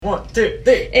1, 2,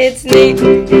 3. It's Nate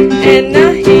and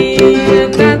Nahee,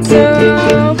 and not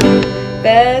so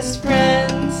best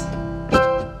friends.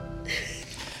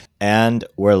 And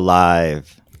we're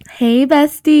live. Hey,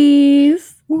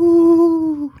 besties.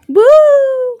 Woo!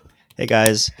 Woo! Hey,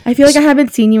 guys. I feel like I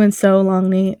haven't seen you in so long,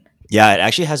 Nate. Yeah, it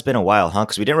actually has been a while, huh?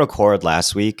 Because we didn't record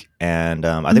last week, and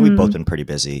I think we've both been pretty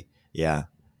busy. Yeah.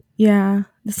 Yeah,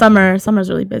 the summer's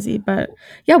really busy, but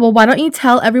yeah. Well, why don't you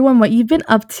tell everyone what you've been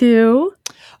up to?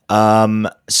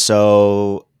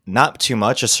 So not too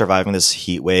much, just surviving this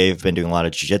heat wave. Been doing a lot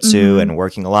of jiu-jitsu and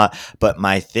working a lot. But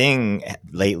my thing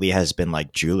lately has been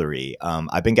like jewelry.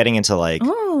 I've been getting into like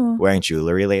wearing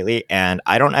jewelry lately, and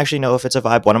I don't actually know if it's a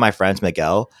vibe. One of my friends,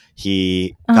 Miguel,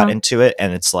 he got into it,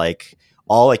 and it's like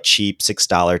all like cheap $6,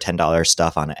 $10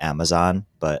 stuff on Amazon.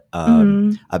 But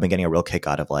I've been getting a real kick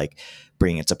out of like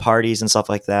bringing it to parties and stuff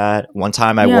like that. One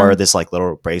time I wore this like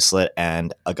little bracelet,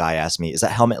 and a guy asked me, "Is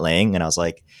that helmet laying?" And I was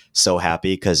like so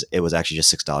happy because it was actually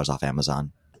just $6 off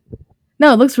Amazon.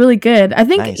 No, it looks really good. I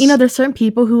think, Nice. there's certain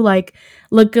people who like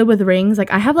look good with rings.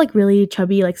 Like I have like really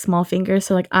chubby, like small fingers.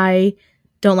 So like I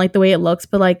don't like the way it looks,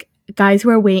 but like guys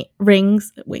who wear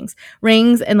rings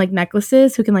and like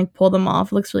necklaces who can like pull them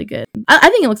off, looks really good. I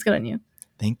think it looks good on you.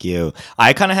 Thank you.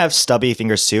 I kind of have stubby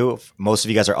fingers too. Most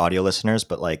of you guys are audio listeners,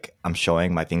 but like I'm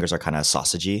showing my fingers are kind of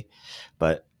sausagey.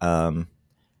 But yeah.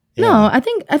 No, I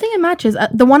think it matches.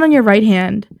 The one on your right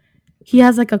hand, he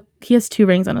has two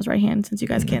rings on his right hand, since you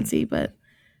guys can't see, but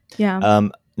yeah.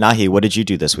 Nahee, what did you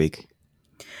do this week?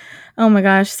 Oh my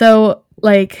gosh. So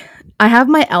like I have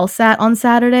my LSAT on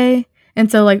Saturday, and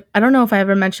so like I don't know if I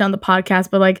ever mentioned on the podcast,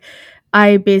 but like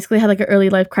I basically had like an early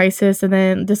life crisis and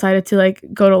then decided to like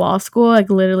go to law school, like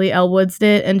literally Elle Woods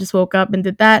it, and just woke up and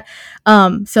did that.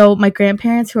 So my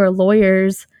grandparents, who are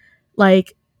lawyers,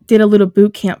 like did a little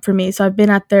boot camp for me. So I've been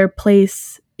at their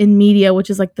place in Media, which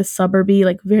is like the suburby,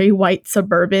 like very white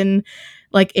suburban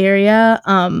like area.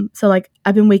 So like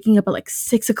I've been waking up at like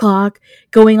 6 o'clock,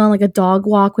 going on like a dog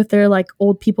walk with their like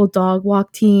old people dog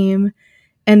walk team,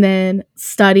 and then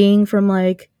studying from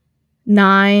like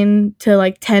 9 to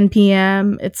like 10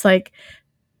 p.m. It's like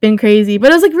been crazy,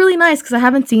 but it was like really nice because I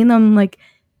haven't seen them like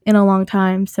in a long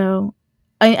time. So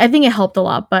I think it helped a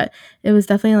lot, but it was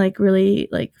definitely like really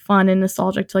like fun and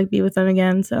nostalgic to like be with them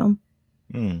again. So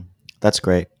That's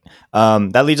great.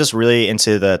 That leads us really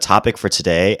into the topic for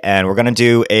today, and we're going to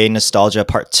do a nostalgia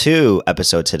part 2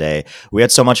 episode today. We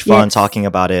had so much fun talking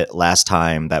about it last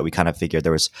time that we kind of figured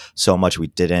there was so much we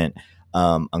didn't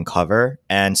uncover.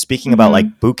 And speaking about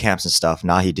like boot camps and stuff,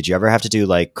 Nahee, did you ever have to do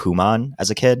like Kumon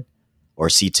as a kid or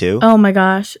C2? Oh my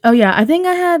gosh. Oh yeah, I think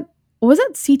I had. Was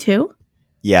it C2?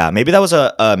 Yeah, maybe that was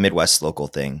a Midwest local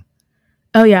thing.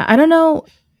 Oh yeah, I don't know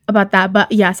about that,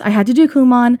 but yes, I had to do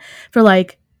Kumon for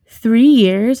like 3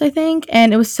 years, I think,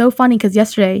 and it was so funny because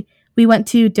yesterday we went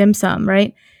to dim sum,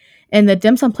 right? And the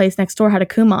dim sum place next door had a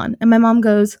Kumon, and my mom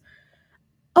goes,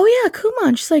 "Oh yeah,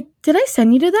 Kumon." She's like, "Did I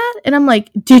send you to that?" And I'm like,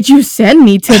 "Did you send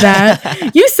me to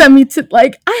that? You sent me to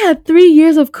like I had 3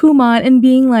 years of Kumon, and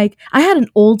being like I had an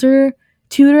older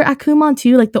tutor at Kumon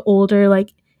too, like the older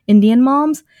like Indian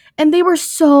moms, and they were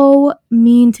so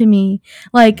mean to me.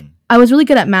 Like I was really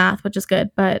good at math, which is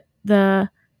good, but the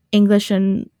English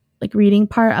and like reading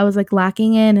part I was like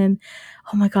lacking in, and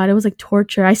oh my god, it was like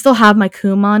torture. I still have my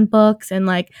Kumon books and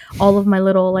like all of my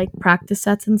little like practice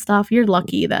sets and stuff. You're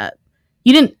lucky that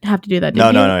you didn't have to do that, did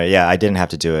you? No. Yeah, I didn't have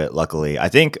to do it, luckily. I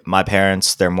think my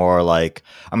parents, they're more like,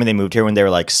 I mean, they moved here when they were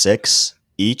like 6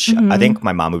 each. I think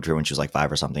my mom moved here when she was like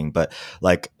 5 or something, but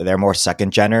like they're more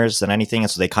second geners than anything.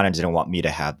 And so they kind of didn't want me to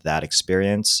have that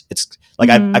experience. It's like,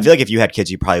 I feel like if you had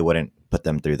kids, you probably wouldn't put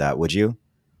them through that, would you?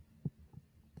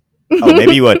 Oh,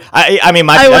 maybe you would. I mean,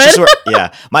 that's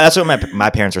what my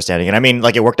parents were standing. And I mean,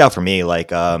 like, it worked out for me.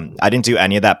 Like, I didn't do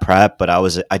any of that prep, but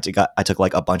I took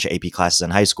like a bunch of AP classes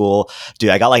in high school. Dude,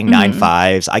 I got like 9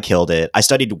 5s. I killed it. I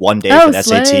studied one day for the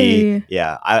SAT. Slay.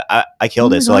 Yeah, I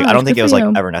killed it. So like, I don't think it was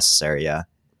like ever necessary. Yeah.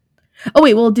 Oh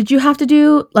wait, well, did you have to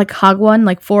do like Hagwon,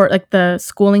 like for like the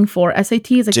schooling for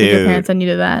SATs? Like, did your parents send you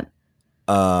to that?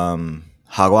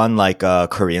 Hagwon, like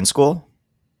Korean school.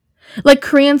 Like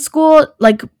Korean school,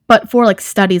 like but for like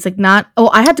studies, like not. Oh,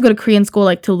 I had to go to Korean school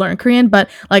like to learn Korean, but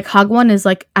like Hagwon is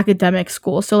like academic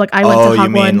school. So like I went to Hagwon. Oh, you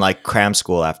mean like cram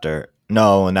school after?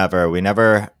 No, never. We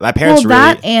never. My parents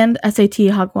that and SAT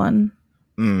Hagwon.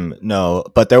 No,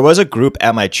 but there was a group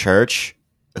at my church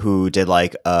who did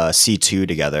like C2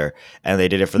 together, and they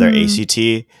did it for their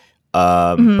ACT.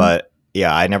 But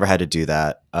yeah, I never had to do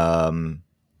that.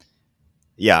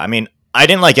 Yeah, I mean, I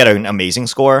didn't like get an amazing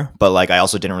score, but like I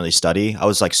also didn't really study. I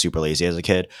was like super lazy as a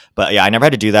kid. But yeah, I never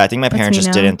had to do that. I think my That's parents me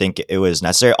just now. didn't think it was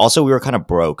necessary. Also, we were kind of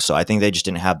broke, so I think they just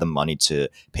didn't have the money to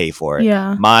pay for it.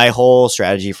 Yeah. My whole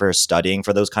strategy for studying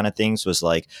for those kind of things was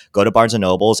like go to Barnes and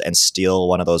Nobles and steal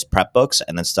one of those prep books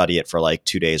and then study it for like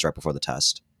 2 days right before the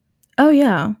test. Oh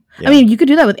yeah. I Yeah. mean, you could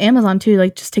do that with Amazon too.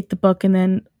 Like, just take the book and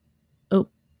then. Oh,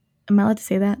 am I allowed to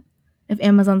say that? If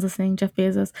Amazon's listening, Jeff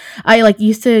Bezos. I like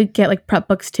used to get like prep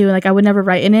books too. And, like I would never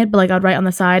write in it, but like I'd write on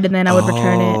the side and then I would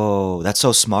return it. Oh, that's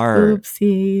so smart.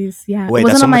 Oopsies. Yeah, it Wait,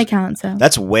 that's wasn't so on my much. account, so.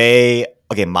 That's way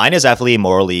okay. Mine is definitely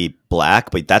morally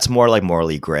black, but that's more like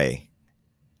morally gray.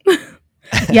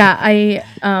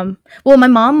 Yeah, well, my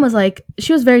mom was like,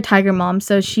 she was very tiger mom,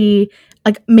 so she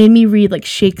like made me read like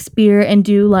Shakespeare and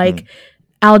do like Mm,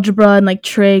 algebra and like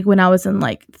trig when I was in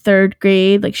like third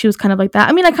grade. Like she was kind of like that.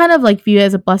 I mean, I kind of like view it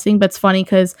as a blessing, but it's funny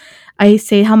because I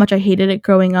say how much I hated it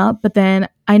growing up, but then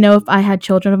I know if I had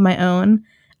children of my own,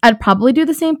 I'd probably do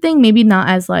the same thing. Maybe not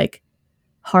as like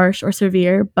harsh or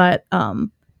severe, but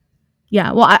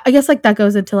yeah. Well, I guess like that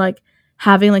goes into like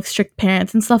having like strict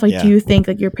parents and stuff. Like, do yeah. you think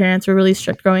like your parents were really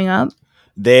strict growing up?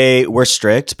 They were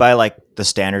strict by like the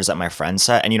standards that my friends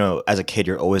set. And, you know, as a kid,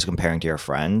 you're always comparing to your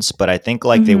friends. But I think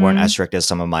like they weren't as Mm-hmm. strict as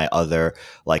some of my other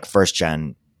like first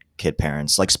gen kid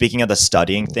parents. Like speaking of the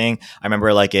studying thing, I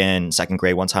remember like in second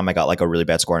grade, one time I got like a really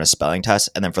bad score on a spelling test.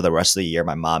 And then for the rest of the year,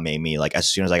 my mom made me like, as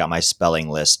soon as I got my spelling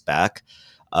list back,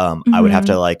 I would have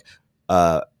Mm-hmm. to like,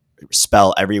 uh,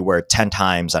 spell every word 10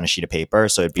 times on a sheet of paper.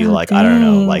 So it'd be Oh like, I don't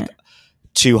know, dang. like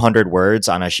 200 words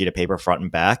on a sheet of paper front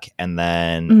and back, and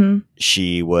then Mm-hmm.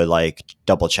 she would like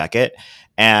double check it.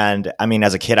 And I mean,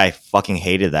 as a kid, I fucking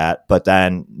hated that. But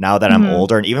then now that I'm Mm-hmm.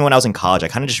 older, and even when I was in college, I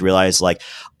kind of just realized like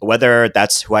whether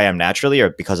that's who I am naturally or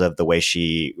because of the way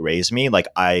she raised me, like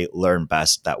I learn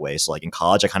best that way. So like in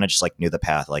college, I kind of just like knew the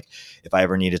path. Like if I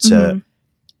ever needed to Mm-hmm.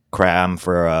 cram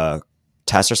for a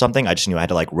test or something, I just knew I had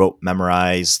to like rote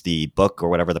memorize the book or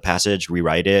whatever the passage,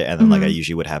 rewrite it, and then like I Mm-hmm.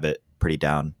 usually would have it pretty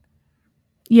down.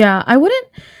 Yeah, I wouldn't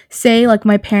say like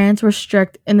my parents were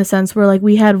strict in the sense where like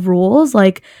we had rules.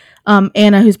 Like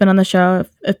Anna, who's been on the show,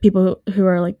 if people who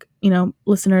are like, you know,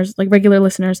 listeners, like regular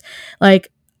listeners,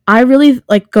 like I really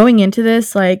like going into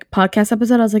this like podcast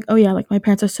episode, I was like, oh yeah, like my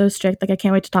parents are so strict. Like I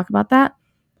can't wait to talk about that.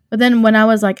 But then when I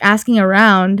was like asking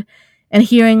around and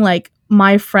hearing like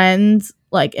my friends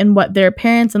like and what their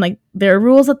parents and like their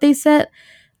rules that they set,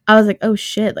 I was like, oh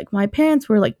shit, like my parents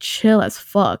were like chill as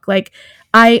fuck. Like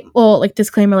well, like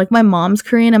disclaimer, like my mom's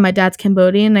Korean and my dad's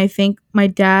Cambodian. And I think my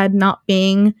dad not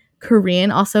being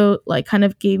Korean also like kind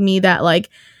of gave me that like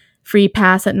free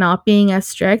pass at not being as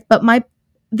strict. But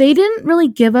they didn't really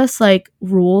give us like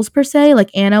rules per se. Like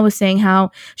Anna was saying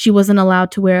how she wasn't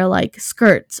allowed to wear like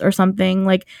skirts or something.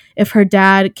 Like if her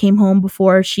dad came home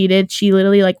before she did, she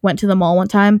literally like went to the mall one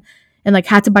time and like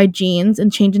had to buy jeans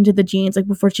and change into the jeans like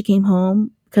before she came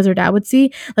home because her dad would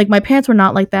see. Like my parents were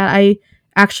not like that.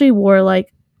 Actually I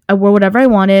wore whatever I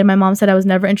wanted. My mom said I was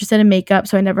never interested in makeup,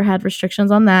 so I never had restrictions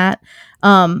on that.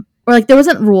 Or like there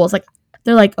wasn't rules. Like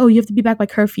they're like, oh, you have to be back by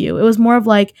curfew. It was more of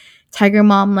like Tiger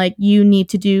Mom, like you need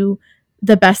to do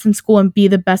the best in school and be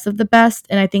the best of the best.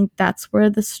 And I think that's where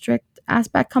the strict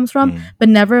aspect comes from. Mm. But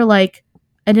never like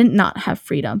I didn't not have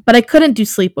freedom. But I couldn't do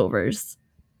sleepovers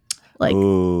like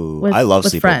Ooh, I love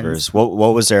with friends. sleepovers.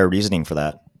 What was their reasoning for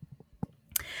that?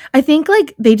 I think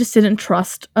like they just didn't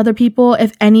trust other people.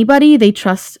 If anybody they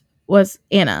trust was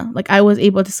Anna. Like I was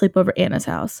able to sleep over Anna's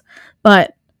house,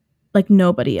 but like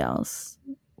nobody else.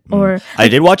 Mm. Or I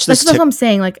like did watch this that's what tip. I'm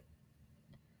saying. Like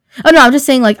oh no, I'm just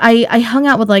saying like I hung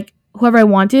out with like whoever I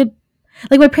wanted.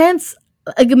 Like my parents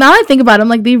like now I think about it, I'm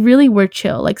like they really were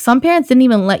chill. Like some parents didn't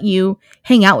even let you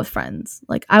hang out with friends.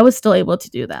 Like I was still able to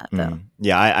do that though.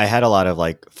 Yeah, I had a lot of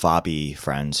like fobby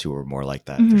friends who were more like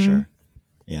that for Mhm. sure.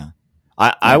 Yeah.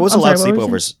 I Yeah. was I'm allowed sorry, what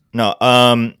were you saying? sleepovers. No,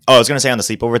 I was gonna say on the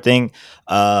sleepover thing,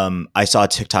 I saw a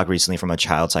TikTok recently from a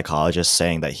child psychologist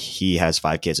saying that he has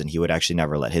 5 kids and he would actually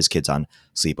never let his kids on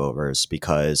sleepovers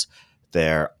because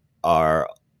there are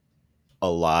a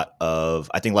lot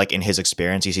of I think like in his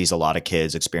experience he sees a lot of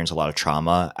kids experience a lot of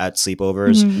trauma at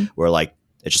sleepovers Mhm. where like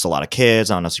it's just a lot of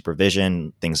kids on a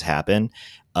supervision, things happen.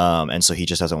 And so he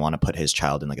just doesn't want to put his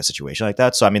child in like a situation like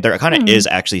that. So I mean there kind of Hmm. is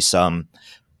actually some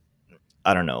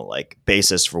I don't know, like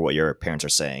basis for what your parents are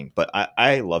saying. But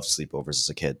I loved sleepovers as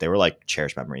a kid. They were like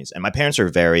cherished memories. And my parents are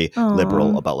very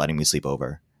liberal Oh. about letting me sleep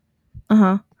over.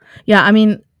 Uh-huh. Yeah, I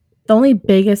mean, the only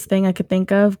biggest thing I could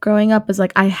think of growing up is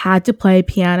like I had to play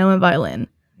piano and violin.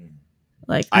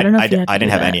 Like I don't know if you had I to didn't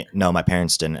do have that. any. No, my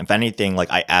parents didn't. If anything,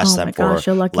 like I asked Oh them my for gosh,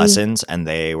 you're lucky. lessons and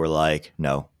they were like,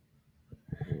 no.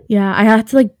 Yeah, I had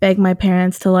to like beg my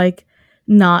parents to like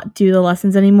not do the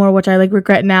lessons anymore, which I like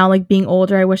regret now, like being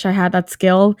older. I wish I had that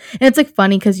skill. And it's like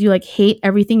funny because you like hate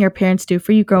everything your parents do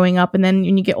for you growing up, and then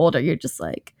when you get older, you're just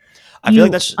like I feel like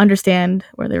you that's understand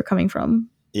where they were coming from.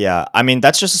 yeah. I mean,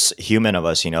 that's just human of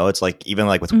us, you know. It's like even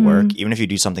like with work, Mm-hmm. even if you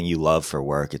do something you love for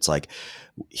work, it's like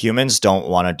humans don't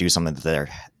want to do something that they're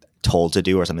told to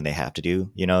do or something they have to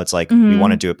do. You know, it's like we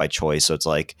want to Mm-hmm. do it by choice. So it's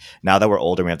like now that we're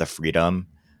older, we have the freedom.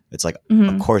 It's like, of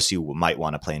Mm-hmm. course, you might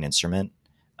want to play an instrument.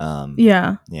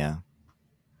 Yeah. Yeah,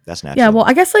 that's Yeah, well, natural.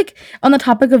 I guess like on the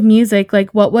topic of music,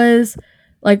 what were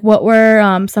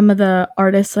some of the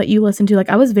artists that you listened to? Like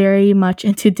I was very much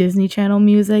into Disney Channel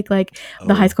music, like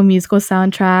the High Oh, School Musical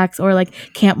soundtracks or like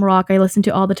Camp Rock I listened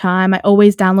to all the time. I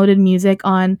always downloaded music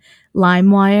on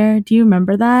LimeWire. Do you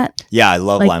remember that? yeah, I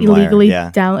love Like LimeWire. illegally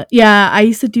Yeah. download. Yeah, I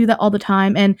used to do that all the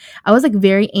time and I was like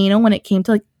very anal when it came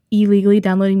to like illegally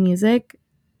downloading music.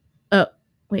 Oh,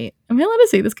 wait. Am I allowed to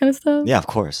say this kind of stuff? Yeah, of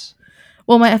course.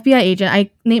 Well, my FBI agent,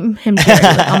 I named him Jerry,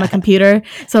 like on my computer.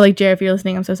 So like Jerry, if you're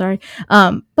listening, I'm so sorry.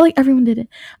 But like everyone did it.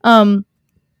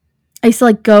 I used to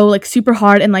like go like super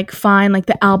hard and like find like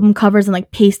the album covers and like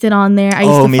paste it on there. I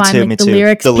used Oh, to me find too. Me like the too.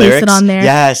 lyrics, The paste it lyrics. on there.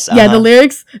 Yes. Yeah, the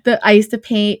lyrics that I used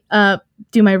to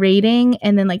do my rating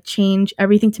and then like change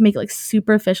everything to make it like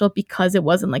super official because it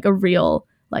wasn't like a real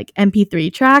like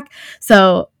MP3 track.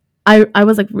 So I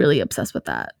was like really obsessed with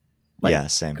that, like Yeah.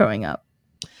 Same. growing up.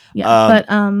 Yeah, Um. but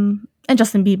and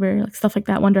Justin Bieber, like stuff like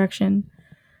that, One Direction.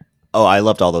 Oh, I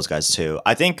loved all those guys too.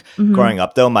 I think Mm-hmm. growing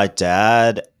up though, my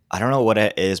dad, I don't know what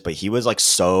it is, but he was like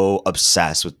so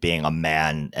obsessed with being a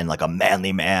man and like a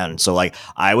manly man. So like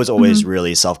I was always Mm-hmm.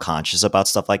 really self-conscious about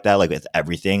stuff like that, like with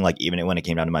everything, like even when it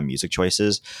came down to my music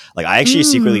choices. Like I actually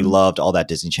secretly Mm. loved all that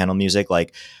Disney Channel music.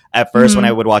 Like at first when I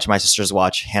Mm-hmm. would watch my sisters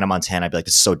watch Hannah Montana, I'd be like,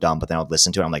 this is so dumb. But then I would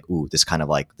listen to it. I'm like, ooh, this kind of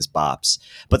like this bops.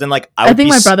 But then like I I would think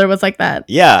be my brother was like that.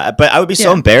 yeah, but I would be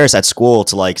so Yeah. embarrassed at school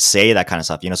to like say that kind of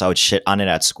stuff, you know, so I would shit on it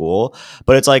at school.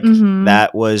 But it's like Mm-hmm.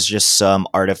 that was just some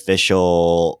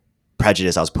artificial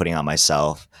prejudice I was putting on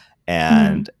myself. Mm-hmm.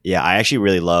 And yeah, I actually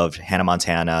really loved Hannah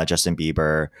Montana, Justin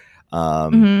Bieber,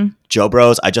 Mm-hmm. Joe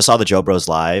Bros. I just saw the Joe Bros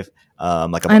live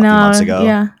like I a few months know. ago.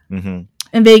 Yeah. hmm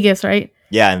In Vegas, right?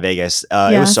 Yeah, in Vegas. It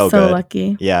was Yeah. so So good.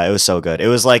 lucky. Yeah, it was so good. It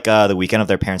was like the weekend of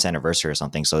their parents' anniversary or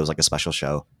something. So it was like a special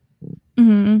show.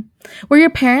 Mm-hmm. Were your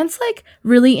parents like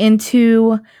really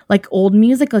into like old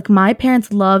music? Like my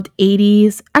parents loved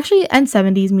 80s, actually, and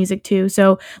 70s music too.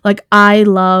 So like I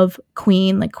love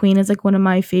Queen. Like Queen is like one of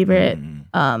my favorite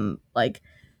Mm. like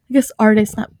I guess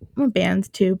artists, not bands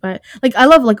too, but like I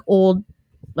love like old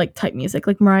like type music,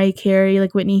 like Mariah Carey,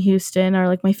 like Whitney Houston are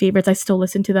like my favorites. I still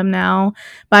listen to them now,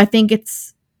 but I think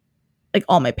it's like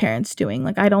all my parents doing.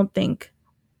 Like I don't think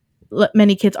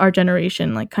many kids our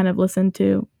generation like kind of listen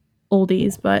to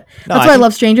oldies, but No, that's I why I think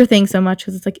love Stranger Things so much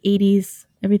because it's like 80s,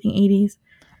 everything 80s.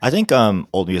 I think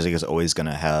old music is always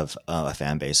gonna have a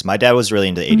fan base. My dad was really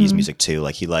into '80s Mm-hmm. music too.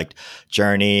 Like he liked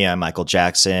Journey, Michael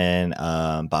Jackson,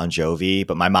 Bon Jovi.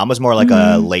 But my mom was more like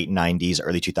a Mm-hmm. late '90s,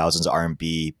 early 2000s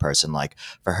R&B person. Like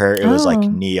for her, it was like Oh,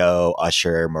 Neo,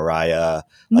 Usher, Mariah,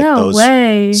 like no those.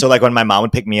 way. So like when my mom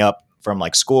would pick me up from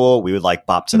like school, we would like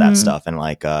bop to that Mm-hmm. stuff, and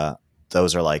like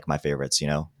those are like my favorites. You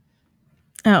know?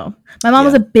 Oh, my mom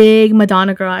was Yeah. a big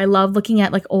Madonna girl. I love looking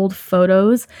at like old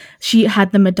photos. She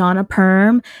had the Madonna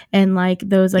perm and like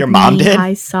those Your like mom knee did?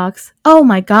 high socks. Oh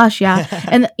my gosh, yeah.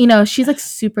 And you know, she's like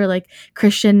super like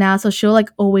Christian now, so she'll like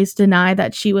always deny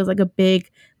that she was like a big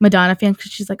Madonna fan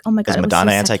because she's like, oh my Is god, it was so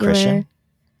Madonna secular. anti-Christian?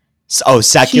 Oh, She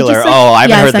secular. just like Oh, I haven't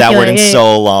yeah, heard that secular. word in Yeah, yeah.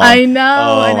 so long. I know,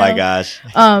 I Oh my know. gosh.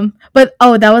 But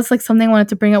oh, that was like something I wanted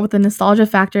to bring up with the nostalgia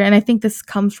factor, and I think this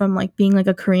comes from like being like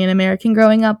a Korean American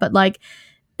growing up. But like,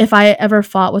 if I ever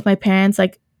fought with my parents,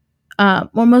 like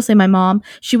well, mostly my mom,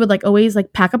 she would like always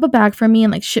like pack up a bag for me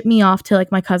and like ship me off to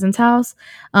like my cousin's house,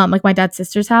 like my dad's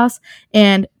sister's house.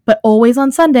 And but always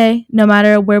on Sunday, no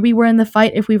matter where we were in the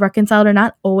fight, if we reconciled or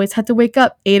not, always had to wake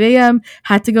up 8 a.m.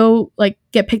 Had to go like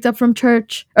get picked up from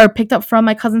church or picked up from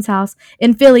my cousin's house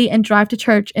in Philly and drive to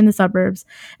church in the suburbs.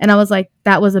 And I was like,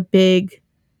 that was a big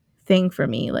thing for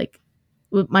me. Like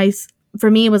my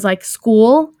for me, it was like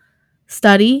school,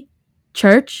 study,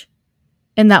 church,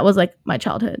 and that was like my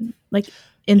childhood, like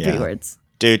in three Yeah. words.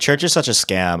 Dude, church is such a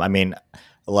scam. I mean,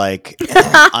 like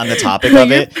on the topic of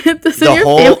Your, it, does the your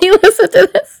whole family listen to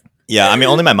this? yeah, I mean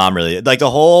only my mom really. Like the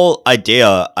whole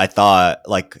idea I thought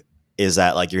like is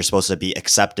that like you're supposed to be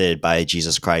accepted by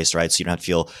Jesus Christ, right? So you don't have to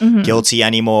feel Mm-hmm. guilty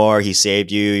anymore. He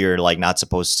saved you. You're like not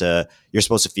supposed to you're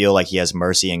supposed to feel like he has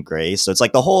mercy and grace. So it's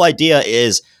like the whole idea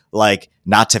is like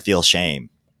not to feel shame.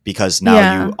 because now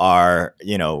you Yeah. are,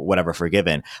 whatever,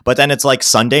 forgiven. But then it's like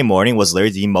Sunday morning was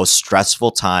literally the most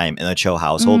stressful time in the Cho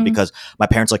household Mm. because my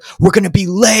parents like, we're going to be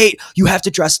late. You have to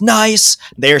dress nice.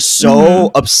 They're so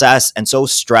Mhm. obsessed and so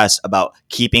stressed about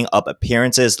keeping up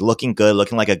appearances, looking good,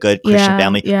 looking like a good Christian Yeah.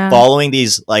 family, Yeah. following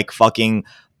these like fucking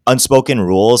unspoken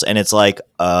rules. And it's like,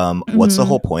 what's the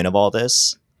whole Mhm. point of all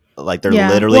this? Like there Yeah.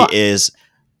 literally Well, is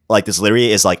like this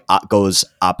literally is like goes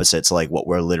opposite to like what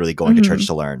we're literally going to church mhm.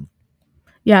 to learn.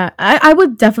 Yeah, I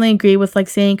would definitely agree with like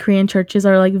saying Korean churches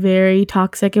are like very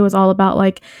toxic. It was all about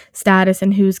like status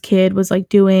and whose kid was like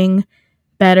doing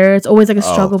better. It's always like a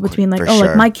Oh, struggle between like, for oh,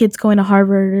 like my sure. kid's going to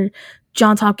Harvard or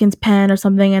Johns Hopkins Penn or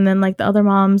something, and then like the other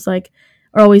moms like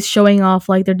are always showing off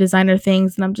like their designer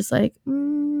things, and I'm just like,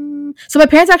 So my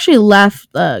parents actually left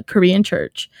the Korean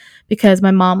church because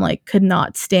my mom like could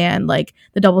not stand like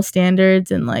the double standards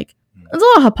and like there's a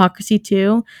lot of hypocrisy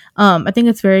too. I think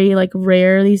it's very like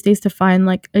rare these days to find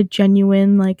like a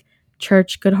genuine like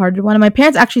church good-hearted one. And my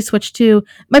parents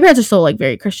are still like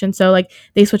very Christian, so like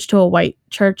they switched to a white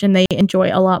church and they enjoy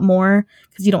it a lot more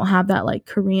because you don't have that like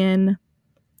Korean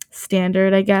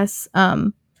standard, I guess.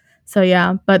 So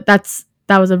yeah, but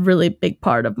that was a really big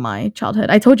part of my childhood.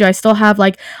 I told you I still have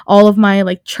like all of my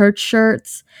like church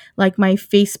shirts, like my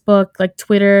Facebook, like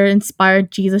Twitter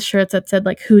inspired Jesus shirts that said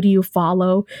like who do you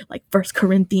follow? Like First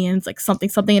Corinthians, like something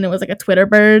something, and it was like a Twitter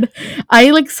bird. I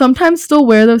like sometimes still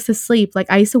wear those to sleep. Like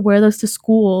I used to wear those to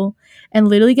school and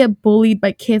literally get bullied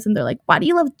by kids and they're like, "Why do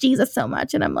you love Jesus so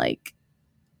much?" And I'm like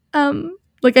I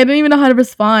didn't even know how to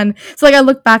respond. So like I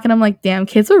look back and I'm like, damn,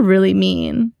 kids were really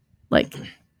mean. Like,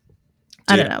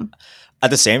 I don't Dude, know. at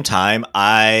the same time,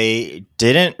 I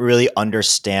didn't really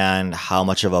understand how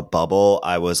much of a bubble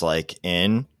I was like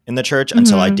in the church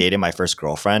until I Mhm. dated my first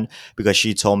girlfriend because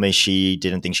she told me she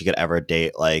didn't think she could ever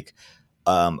date like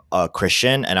a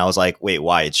Christian, and I was like, wait,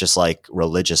 why? It's just like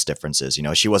religious differences,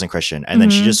 she wasn't Christian. And then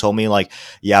she Mhm. just told me like,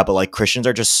 yeah, but like Christians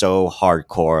are just so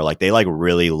hardcore, like they like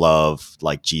really love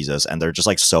like Jesus and they're just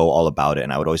like so all about it,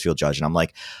 and I would always feel judged. And I'm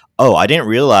like, oh, I didn't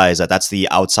realize that that's the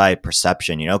outside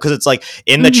perception, because it's like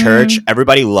in the church Mhm.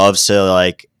 everybody loves to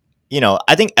like,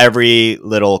 I think every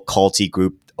little culty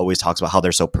group always talks about how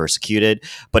they're so persecuted,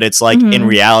 but it's like in Mhm.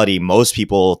 reality most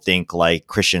people think like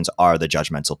Christians are the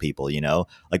judgmental people,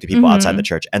 like the people outside the Mhm.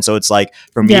 church. And so it's like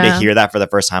for me to Yeah. hear that for the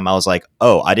first time, I was like,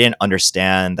 oh, I didn't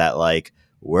understand that like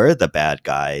we're the bad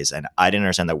guys, and I didn't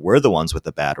understand that we're the ones with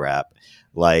the bad rap.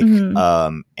 Like,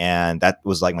 Mhm. and that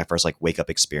was like my first like wake up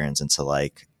experience into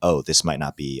like, oh, this might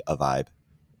not be a vibe.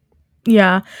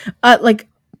 Yeah. Like,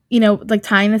 like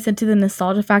tying this into the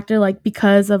nostalgia factor, like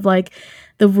because of like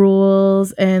the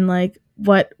rules and like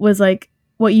what was like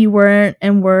what you weren't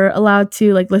and were allowed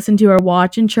to like listen to or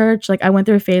watch in church. Like I went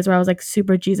through a phase where I was like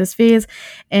super Jesus phase,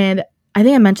 and I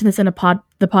think I mentioned this in the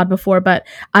pod before, but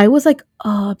I was like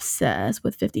obsessed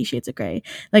with 50 Shades of Grey.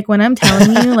 Like when I'm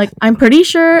telling you, like I'm pretty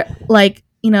sure like,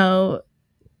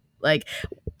 like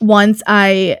once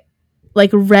I like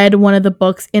read one of the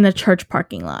books in a church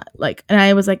parking lot, like, and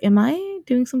I was like, am I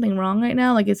doing something wrong right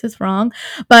now, like is this wrong?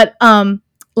 But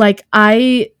like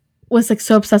I was like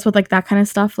so obsessed with like that kind of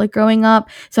stuff like growing up,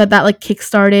 so that like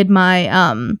kickstarted my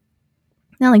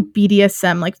not like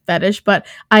BDSM like fetish, but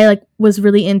I like was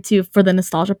really into, for the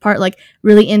nostalgia part, like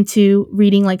really into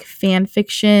reading like fan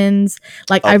fictions.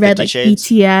 Like Oh, I read 50 like Shades.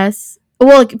 BTS.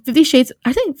 Well, like 50 Shades,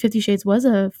 I think 50 Shades was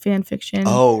a fan fiction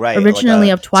Oh, right, like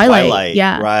originally a of Twilight. Twilight,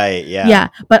 Yeah. right? Yeah. Yeah.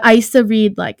 But I used to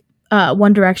read like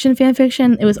One Direction fan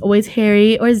fiction. It was always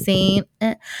Harry or Zayn,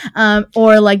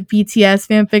 or like BTS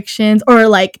fan fictions, or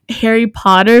like Harry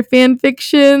Potter fan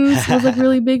fictions was like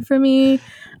really big for me.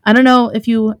 I don't know if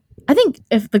you, I think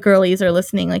if the girlies are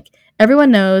listening, like everyone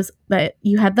knows that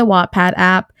you had the Wattpad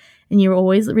app and you were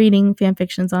always reading fan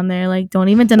fictions on there. Like, don't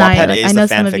even deny it. Wattpad Like, I is the know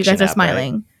some fan of you fiction guys are app, right?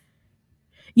 smiling.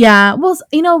 Yeah, well,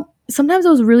 sometimes it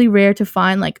was really rare to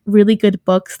find like really good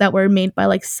books that were made by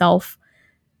like self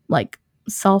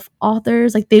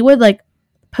authors. Like they would like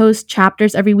post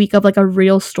chapters every week of like a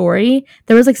real story.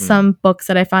 There was like Hmm. some books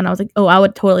that I found, I was like, oh, I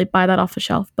would totally buy that off the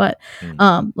shelf. But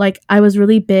Hmm. like I was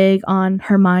really big on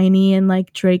Hermione and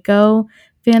like Draco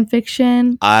fan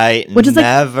fiction, I which is like,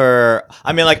 never.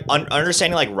 I mean, like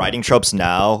understanding like writing tropes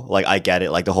now, like I get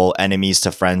it, like the whole enemies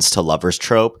to friends to lovers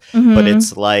trope. But mm-hmm.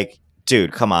 it's like,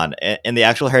 dude, come on. In the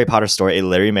actual Harry Potter story, it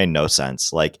literally made no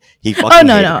sense. Like he Oh fucking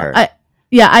no, hated no. her.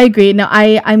 Yeah, I agree. No,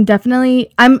 I'm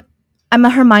definitely I'm a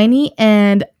Hermione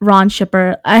and Ron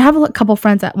shipper. I have a couple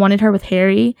friends that wanted her with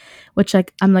Harry, which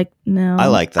like I'm like, I no.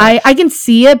 like that, I can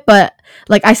see it, but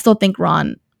like I still think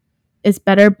Ron is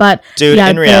better. But dude. yeah,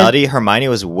 In reality, Hermione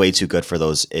was way too good for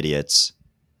those idiots.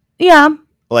 yeah.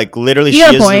 Like literally, You got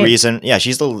she a is the point. reason. Yeah,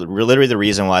 she's literally the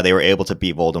reason why they were able to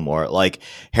beat Voldemort. Like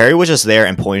Harry was just there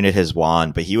and pointed his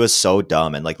wand, but he was so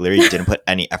dumb and like literally didn't put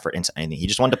any effort into anything. He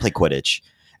just wanted to play Quidditch,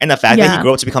 and the fact that he Yeah.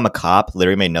 grew up to become a cop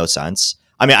literally made no sense.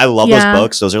 I mean, I love those Yeah.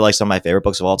 books; those are like some of my favorite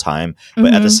books of all time.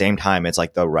 But at the Mhm. same time, it's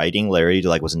like the writing literally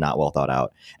like was not well thought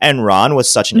out. And Ron was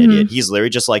such an idiot. Mhm. He's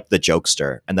literally just like the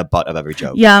jokester and the butt of every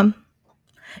joke. Yeah.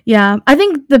 Yeah, I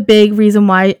think the big reason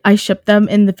why I ship them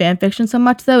in the fan fiction so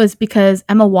much though is because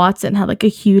Emma Watson had like a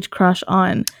huge crush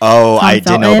on Oh, Tom I did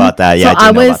know Felton. about that. So Yeah, I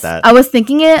did know about that. I was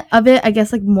thinking of it, I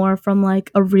guess like more from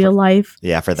like a For, real life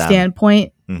yeah, for them.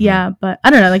 standpoint. Mm-hmm. Yeah, but I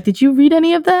don't know. Like, did you read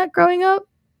any of that growing up?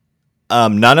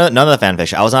 None of the fan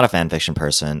fiction. I was not a fan fiction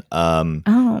person.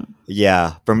 Oh,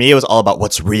 Yeah, for me it was all about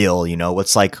what's real,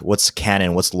 what's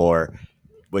canon, what's lore,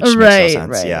 which makes no right,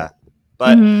 sense. right. Yeah,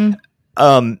 but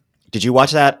Mm-hmm. did you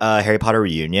watch that Harry Potter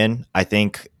reunion? I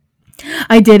think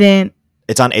I didn't.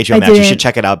 it's on HBO I Max. You should didn't.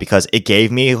 check it out because it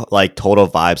gave me like total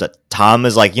vibes. That Tom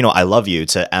is like, I love you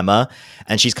to Emma,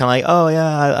 and she's kind of like, oh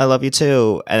yeah, I love you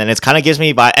too, and then it's kind of gives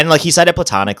me vibe, and like he said it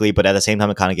platonically, but at the same time,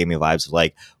 it kind of gave me vibes of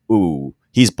like, ooh.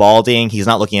 He's balding. He's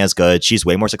not looking as good. She's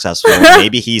way more successful.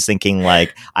 Maybe he's thinking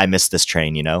like, I missed this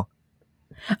train,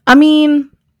 I mean,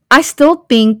 I still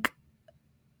think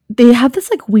they have this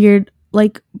like weird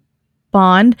like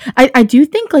bond. I do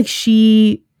think like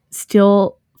she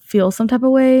still feels some type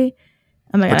of way.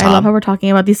 Oh my For god, I love how Tom. we're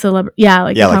talking about these celebrities. Yeah,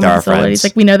 like Yeah, we're like talking they're about our the celebrities,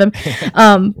 friends. like we know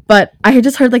them. But I had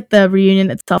just heard like the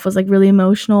reunion itself was like really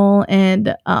emotional,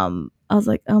 and I was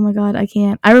like, oh my god, I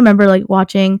can't. I remember like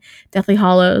watching Deathly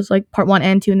Hollows like part 1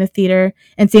 and 2 in the theater,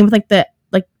 and same with like the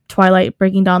like Twilight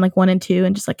Breaking Dawn like 1 and 2,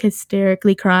 and just like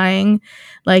hysterically crying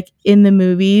like in the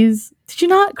movies. Did you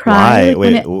not cry Why? like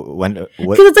when Wait, it?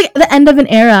 what? Because it's like the end of an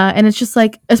era, and it's just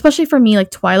like, especially for me,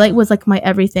 like Twilight was like my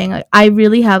everything. Like I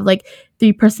really have like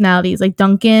 3 personalities, like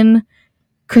Duncan,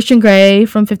 Christian Grey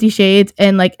from 50 Shades,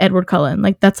 and like Edward Cullen.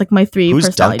 Like that's like my three Who's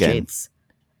personality Duncan? traits.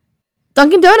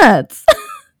 Dunkin' Donuts.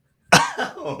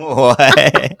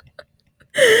 What?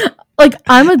 Like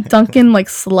I'm a Dunkin' like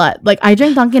slut. Like I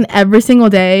drink Dunkin' every single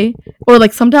day, or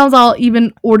like sometimes I'll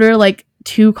even order like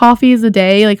 2 coffees a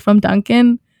day, like from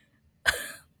Dunkin'.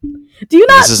 Do you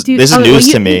This not is do? this is Oh, well, news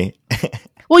to me.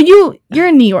 well, you're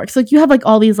in New York, so like you have like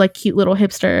all these like cute little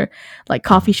hipster like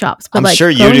coffee shops. But I'm like sure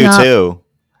you growing do up, too.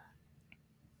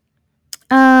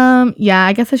 yeah,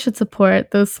 I guess I should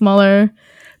support those smaller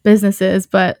businesses.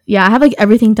 But yeah, I have like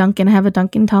everything Dunkin'. I have a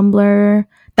Dunkin' tumbler.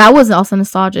 That was also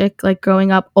nostalgic. Like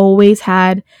growing up, always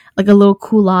had like a little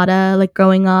culotta. Like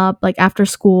growing up, like after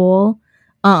school,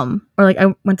 or like I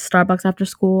went to Starbucks after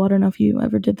school. I don't know if you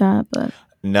ever did that, but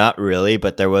Not really,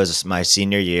 but there was my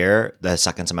senior year, the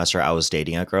second semester. I was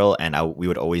dating a girl, and we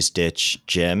would always ditch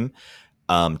gym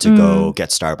to go mm, get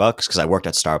Starbucks because I worked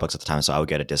at Starbucks at the time, so I would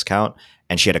get a discount.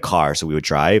 And she had a car, so we would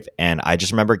drive. And I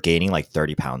just remember gaining like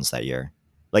 30 pounds that year.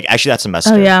 Like actually, that oh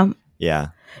semester. yeah, Yeah.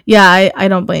 yeah. I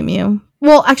don't blame you.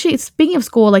 Well, actually, speaking of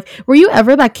school, like, were you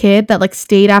ever that kid that like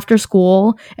stayed after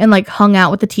school and like hung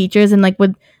out with the teachers and like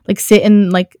would like sit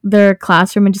in like their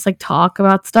classroom and just like talk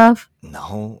about stuff?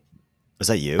 No, was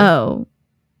that you? Oh,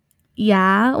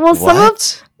 yeah. Well,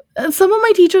 What? some of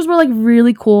my teachers were like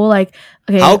really cool. Like,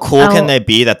 How okay, cool can they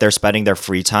be that they're spending their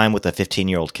free time with a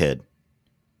 15-year-old kid?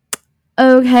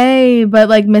 okay, but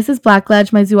like Mrs.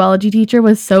 Blackledge, my zoology teacher,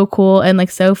 was so cool and like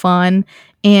so fun,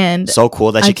 and So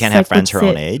cool that I she can't just have like would friends her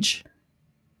own sit. age?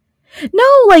 No,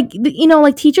 like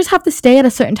like teachers have to stay at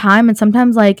a certain time, and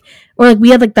sometimes like, or like we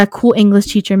had like that cool English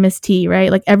teacher, Miss T,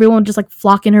 right? Like everyone would just like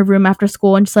flock in her room after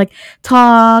school and just like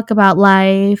talk about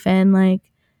life and like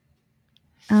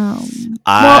well,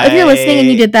 if you're listening and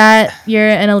you I did that, you're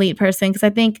an elite person because I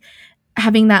think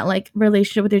having that like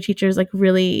relationship with your teacher is like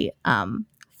really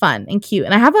fun and cute.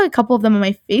 And I have a couple of them on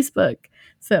my Facebook.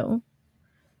 So,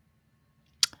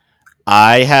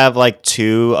 I have like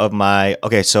two of my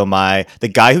so the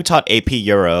guy who taught AP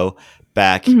Euro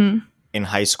back mhm, in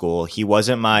high school, he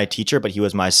wasn't my teacher, but he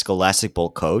was my Scholastic Bowl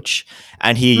coach.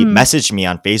 And he mm. messaged me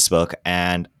on Facebook,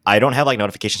 and I don't have like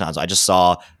notifications on, so I just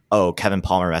saw, oh, Kevin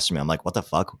Palmer messaged me. I'm like, what the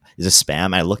fuck? Is this spam?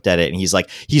 And I looked at it, and he's like,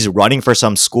 he's running for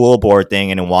some school board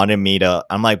thing and wanted me to.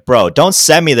 I'm like, bro, don't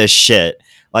send me this shit.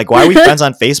 Like, why are we friends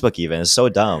on Facebook even? It's so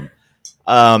dumb.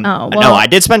 Oh No, I well.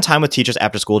 did spend time with teachers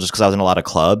after school just because I was in a lot of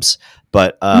clubs.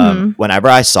 But Mhm, whenever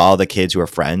I saw the kids who were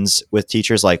friends with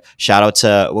teachers, like shout out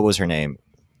to what was her name?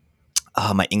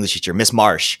 My English teacher, Miss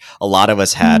Marsh. A lot of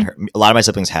us had mhm. her. A lot of my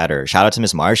siblings had her. Shout out to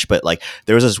Miss Marsh. But like,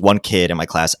 there was this one kid in my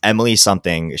class, Emily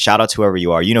something. Shout out to whoever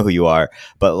you are. You know who you are.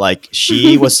 But like,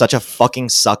 she was such a fucking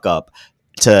suck up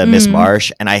to Miss Mm.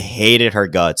 Marsh, and I hated her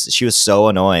guts. She was so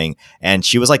annoying, and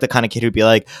she was like the kind of kid who'd be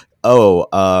like, "Oh,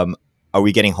 are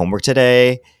we getting homework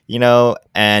today? You know,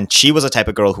 and she was the type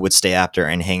of girl who would stay after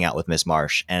and hang out with Miss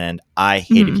Marsh, and I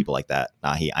hated Mhm. people like that.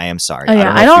 Nahi, I am sorry. Oh I yeah,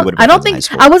 don't know if we would have I been don't friends in high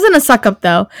think I school. wasn't a suck up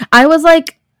though. I was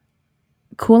like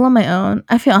cool on my own.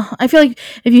 I feel like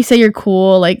if you say you're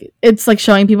cool, like it's like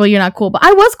showing people you're not cool. But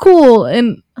I was cool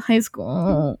in high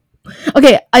school.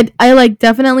 Okay, I like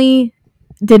definitely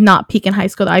did not peak in high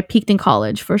school. I peaked in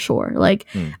college for sure. Like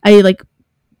Hmm. I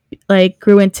like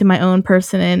grew into my own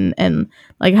person and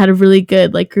like had a really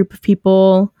good like group of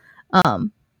people.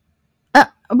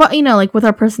 But you know, like with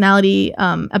our personality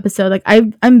episode, like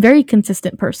I'm very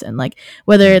consistent person. Like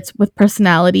whether Hmm. it's with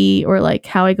personality or like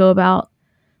how I go about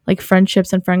like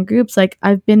friendships and friend groups, like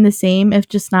I've been the same, if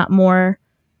just not more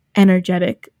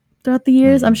energetic throughout the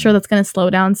years. I'm sure Hmm. that's gonna slow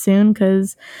down soon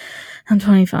because I'm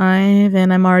 25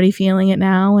 and I'm already feeling it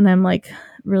now, and I'm like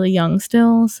really young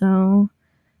still. So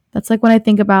that's like when I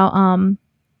think about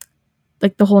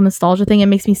like the whole nostalgia thing, it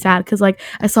makes me sad because like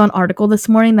I saw an article this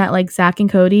morning that like Zach and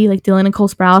Cody, like Dylan and Cole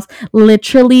Sprouse,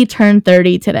 literally turned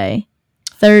 30 today.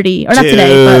 30, or not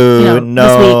today, but you Dude,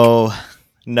 know, this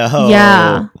week. no,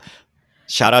 Yeah, no.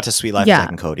 Shout out to Sweet Life of yeah, Zach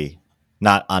and Cody.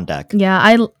 Not on deck. yeah.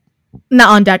 I not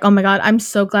on deck. Oh my god, I'm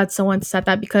so glad someone said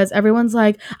that because everyone's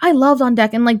like, I loved on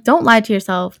deck, and like, don't lie to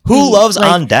yourself, Who please. loves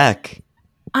Like, on deck?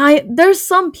 there's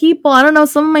some people, I don't know,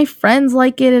 some of my friends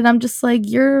like it, and I'm just like,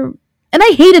 you're. And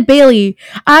I hated Bailey.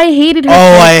 I hated her Oh,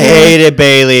 I character. hated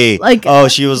Bailey. Like, Oh,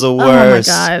 she was the oh my worst.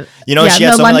 god. You know, Yeah, she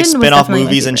had no, so many like London was spin-off definitely my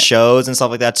movies and favorite. shows and stuff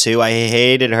like that too. I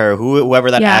hated her. Whoever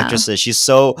that Yeah. actress is, she's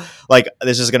so like,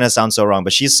 this is gonna sound so wrong,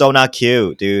 but she's so not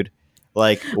cute, dude.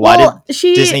 Like, why did Well,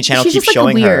 Disney Channel she's keep just like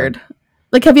showing her? weird.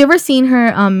 Like, have you ever seen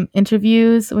her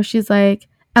interviews where she's like,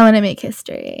 I want to make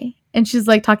history, and she's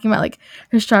like talking about like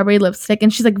her strawberry lipstick,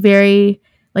 and she's like very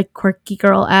like quirky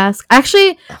girl esque.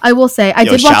 Actually, I will say I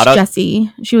Yo, did shout watch out.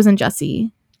 Jessie. She was in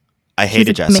Jessie. I She was hated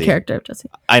like the main Jessie. character of Jessie.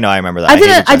 I know, I remember that. I hated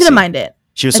I didn't Jessie. mind it.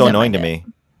 She was I so didn't annoying mind to it. me.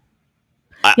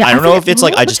 Yeah, I I don't know forget if it's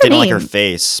like I what's just her didn't like her name.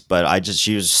 face, but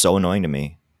she was so annoying to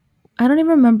me. I don't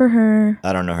even remember her.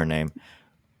 I don't know her name.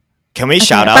 Can we I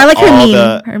shout forget. But I out like all her meme.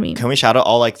 the? Her meme. Can we shout out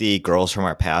all like the girls from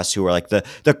our past who were like the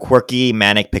quirky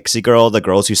manic pixie girl, the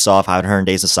girls who saw 500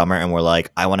 Days of Summer and were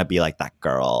like, I want to be like that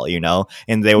girl, you know?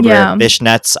 And they would wear Yeah.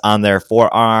 fishnets on their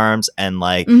forearms and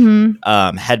like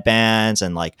Mm-hmm. headbands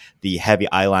and like the heavy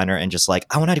eyeliner and just like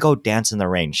I want to go dance in the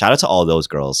rain. Shout out to all those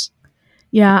girls.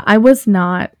 Yeah, I was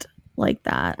not like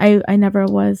that. I never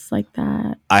was like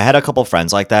that. I had a couple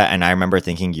friends like that, and I remember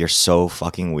thinking you're so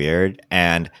fucking weird.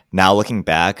 And now looking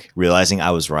back, realizing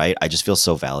I was right, I just feel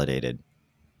so validated.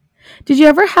 Did you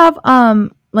ever have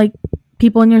like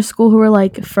people in your school who were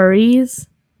like furries?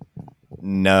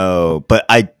 No, but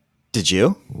I did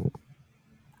you?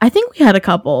 I think we had a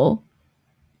couple.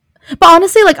 But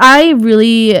honestly, like I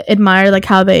really admire like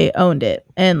how they owned it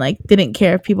and like didn't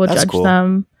care if people That's judged cool.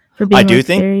 them for I being do like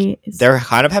think very they're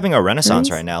kind of having a renaissance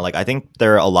furries. right now. Like I think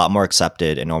they're a lot more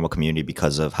accepted in normal community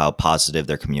because of how positive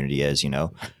their community is, you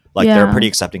know? Like they're a Yeah. pretty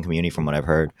accepting community from what I've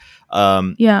heard.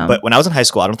 Yeah. But when I was in high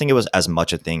school, I don't think it was as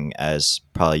much a thing as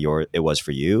probably it was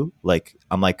for you. Like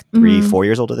I'm like three, Mm-hmm. 4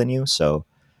 years older than you, so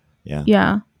yeah.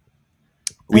 Yeah.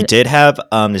 We did have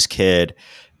this kid.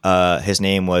 His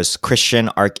name was Christian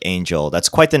Archangel. That's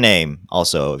quite the name.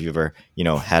 Also, if you ever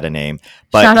had a name,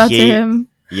 but Shout out to him.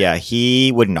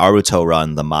 he would Naruto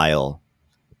run the mile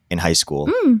in high school.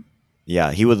 Mm,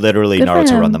 Yeah, he would literally good for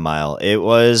Naruto run the him. mile. It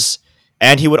was,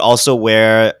 and he would also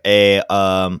wear a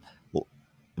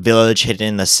village hidden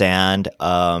in the sand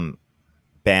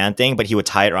band thing, but he would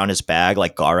tie it around his bag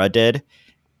like Gara did.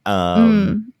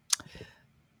 Mm.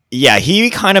 Yeah, he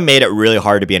kind of made it really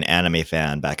hard to be an anime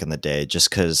fan back in the day just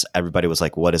because everybody was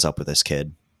like, what is up with this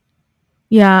kid?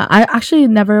 Yeah, I actually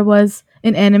never was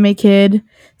an anime kid.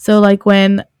 So like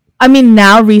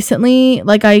now recently,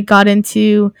 like I got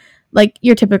into like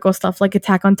your typical stuff like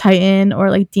Attack on Titan or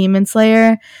like Demon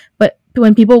Slayer. But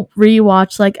when people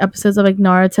rewatch like episodes of like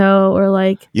Naruto or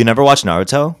like You never watched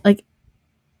Naruto?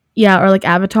 yeah, or like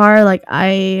Avatar, like I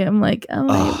am like,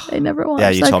 Oh, I never yeah,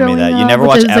 watched you that told me growing that. You up, never which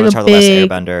watched is like a Avatar: The Last big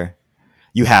Airbender.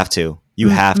 You have to. You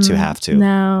have to. Have to.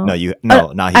 no.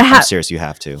 Not. I I'm have. serious. You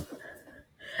have to.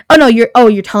 Oh no,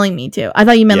 you're telling me to. I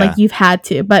thought you meant Yeah. like you've had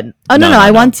to, but No, I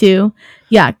no. want to.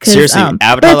 Yeah, cause, Seriously, but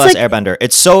Avatar: The it's Last like Airbender.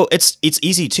 It's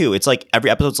easy too. It's like every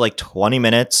episode's like 20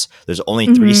 minutes. There's only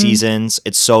 3 mhm. seasons.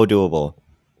 It's so doable.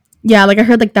 Yeah, like I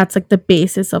heard like that's like the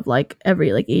basis of like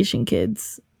every like Asian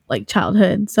kid's like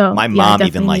childhood. So My yeah, I mom even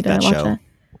definitely need liked to that watch show. that.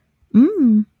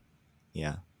 Mm.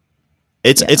 Yeah.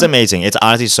 It's Yeah. amazing. It's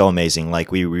honestly so amazing.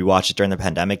 Like we rewatched it during the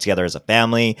pandemic together as a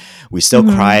family. We still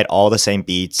Hmm. cry at all the same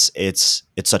beats. It's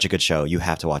such a good show. You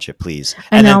have to watch it, please.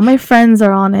 I And then know my friends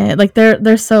are on it. Like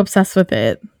they're so obsessed with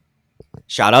it.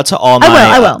 shout out to all I will.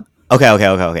 my I will.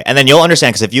 okay. And then you'll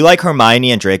understand because if you like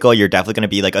Hermione and Draco, you're definitely going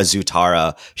to be like a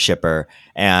Zutara shipper.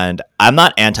 And I'm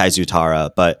not anti Zutara,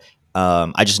 but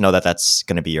I just know that that's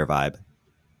going to be your vibe.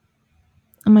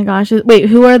 Oh my gosh. Wait,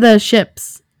 who are the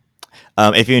ships?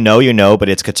 If you know, you know, but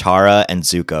it's Katara and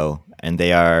Zuko, and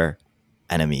they are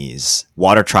enemies.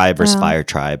 Water tribe versus Oh, fire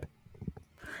tribe.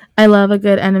 I love a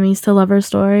good enemies to lovers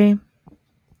story.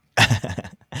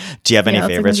 Do you have any Yeah, that's like my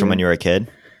favorites from when favorite. you were a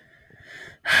kid?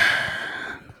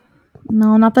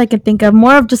 No, not that I can think of.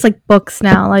 More of just like books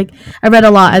now. Like I read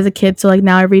a lot as a kid, so like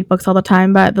now I read books all the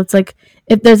time. But that's like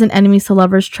if there's an enemies to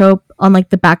lovers trope on like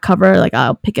the back cover, like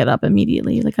I'll pick it up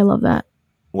immediately. Like I love that.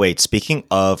 Wait, speaking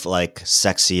of like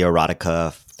sexy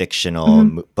erotica fictional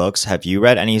Hmm. books, have you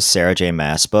read any Sarah J.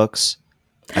 Maas books?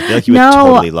 I feel like you would No,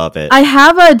 totally love it. I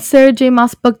have a Sarah J.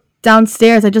 Maas book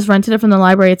downstairs. I just rented it from the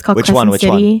library. It's called Which one? Crescent Which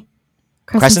one? City.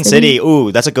 Crescent Crescent City. City.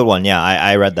 Ooh, that's a good one. Yeah,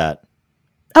 I read that.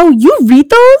 Oh, you read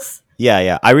those?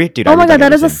 Yeah. I read, dude. I Oh my read god, like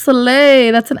that is a everything.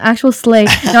 sleigh. That's an actual sleigh.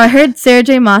 Now I heard Sarah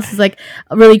J. Maas is like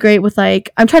really great with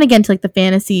like I'm trying to get into like the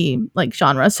fantasy like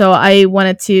genre, so I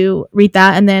wanted to read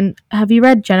that. And then have you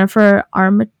read Jennifer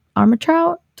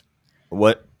Armentrout?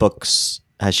 What books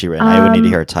has she written? I would need to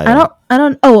hear a title. I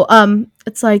don't. Oh,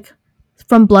 it's like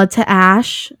From Blood to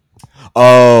Ash.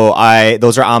 Oh, I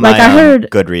those are on Like my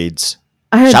Goodreads.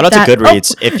 I heard Shout out to that. Oh,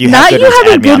 Goodreads. If you have not you Goodreads,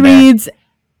 having add me on there. Goodreads,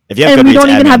 If you have and we Goodreads, don't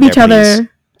add even me on have there, each please. other.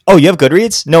 Oh, you have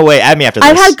Goodreads? No way. Add me after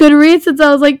I've had this. Goodreads since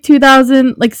I was like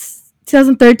 2000, like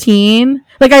 2013.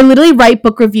 Like I literally write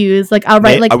book reviews. Like I'll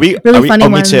write Nate, like are we? Are really we? funny Oh,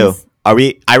 me too. ones. Are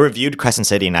we? I reviewed Crescent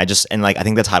City, and like I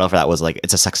think the title for that was like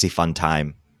it's a sexy fun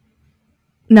time.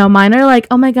 No, mine are like,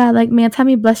 oh my god, like man, time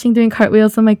me blushing doing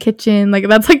cartwheels in my kitchen. Like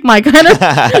that's like my kind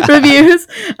of reviews.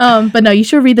 But no, you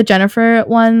should read the Jennifer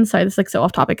one. Sorry, this is like so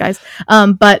off topic, guys.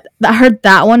 But I heard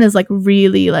that one is like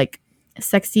really like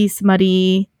sexy,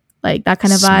 smutty, like that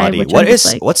kind of vibe. Smutty. Which I'm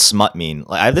just like, What's smut mean?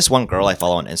 Like I have this one girl I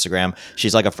follow on Instagram.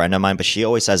 She's like a friend of mine, but she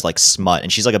always says like smut,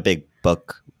 and she's like a big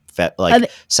book I, like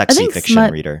th- I sexy think fiction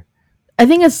smut. reader. I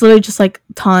think it's literally just like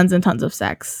tons and tons of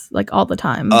sex, like all the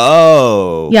time.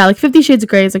 Oh. Yeah, like 50 Shades of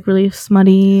Grey is like really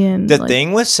smutty and The like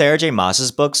thing with Sarah J.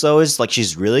 Maas's books though is like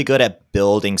she's really good at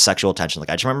building sexual tension.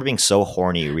 Like I just remember being so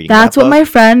horny reading that that's what book. my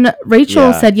friend Rachel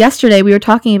Yeah. said yesterday. We were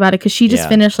talking about it because she just Yeah.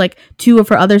 finished like two of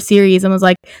her other series and was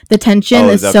like, the tension Oh,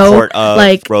 is the so Court of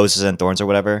like, Roses and Thorns or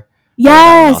whatever. I read that one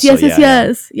yes, also. yes, yes, Yeah.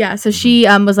 yes. Yeah. So Mhm. she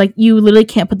was like, you literally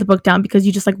can't put the book down because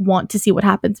you just like want to see what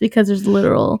happens because there's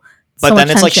literal But so then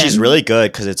much it's like she's tension. really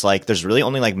good because it's like there's really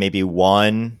only like maybe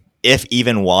one, if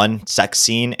even one, sex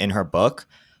scene in her book.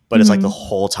 But it's like the Mhm.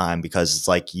 whole time because it's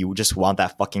like you just want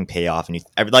that fucking payoff, and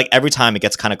every time it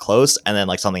gets kind of close, and then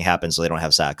like something happens, so they don't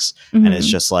have sex, and it's Mhm.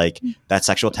 just like that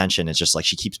sexual tension is just like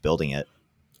she keeps building it.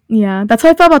 Yeah, that's how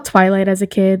I felt about Twilight as a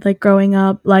kid, like growing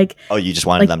up. Oh, you just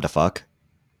wanted Like them to fuck?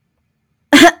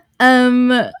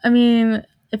 I mean,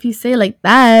 if you say it like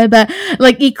that, but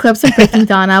like Eclipse and Breaking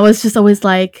Dawn, I was just always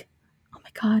like, oh my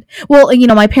god. Well, you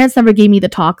know, my parents never gave me the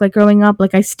talk like growing up.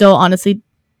 Like I still honestly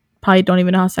probably don't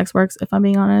even know how sex works if I'm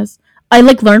being honest. I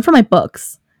like learned from my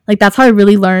books. Like that's how I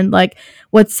really learned like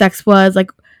what sex was,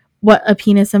 like what a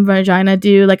penis and vagina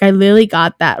do. Like I literally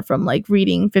got that from like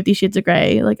reading 50 Shades of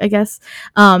Grey, like I guess.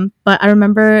 But I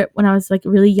remember when I was like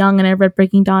really young and I read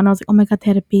Breaking Dawn, I was like, oh my god,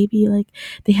 they had a baby, like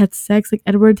they had sex, like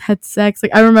Edward had sex.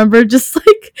 Like I remember just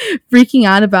like freaking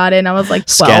out about it and I was like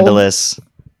 12. Scandalous.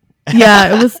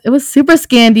 Yeah, it was super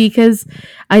scandy because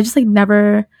I just like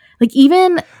never like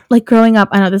even like growing up.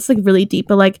 I know this is like really deep,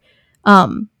 but like I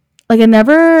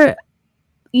never,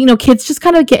 you know, kids just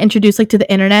kind of get introduced like to the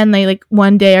internet and they like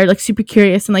one day are like super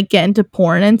curious and like get into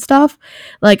porn and stuff.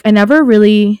 Like I never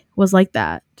really was like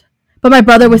that. But my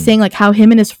brother was saying like how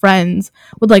him and his friends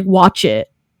would like watch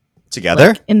it Together?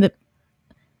 like in the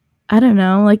I don't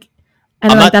know, like I I'm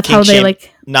don't know, like not that's king how they shame.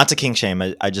 like Not to king shame.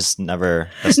 I just never.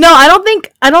 no, I don't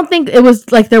think it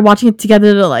was like they're watching it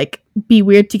together to like be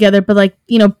weird together, but like,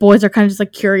 you know, boys are kind of just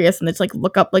like curious and they just like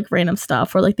look up like random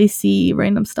stuff or like they see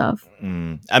random stuff. I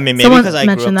mean, maybe Someone because I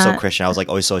grew mentioned up so that. Christian, I was like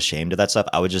always so ashamed of that stuff.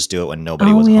 I would just do it when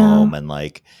nobody Oh was yeah. home and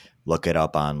like look it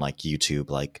up on like YouTube,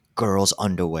 like girls'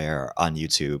 underwear on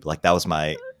YouTube. Like that was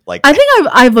my like. I think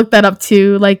I've looked that up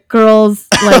too. Like girls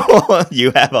like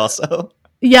You have also.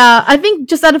 yeah, I think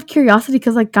just out of curiosity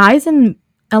because like guys in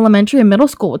elementary and middle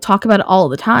school would talk about it all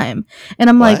the time. And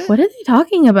I'm like, What? what are they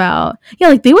talking about? Yeah,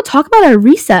 like they would talk about it at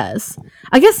recess.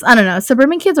 I guess I don't know.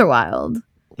 Suburban kids are wild.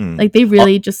 Mm. Like they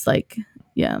really just like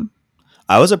yeah.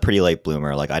 I was a pretty late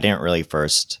bloomer. Like I didn't really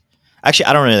first. Actually,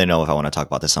 I don't really know if I want to talk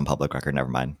about this on public record. Never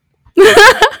mind.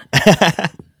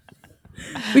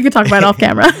 We could talk about it off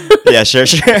camera. Yeah, sure.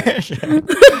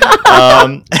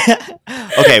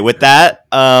 Okay, with that,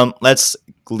 let's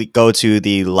go to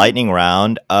the lightning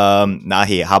round.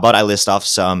 Nahi, how about I list off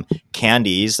some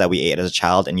candies that we ate as a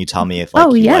child, and you tell me if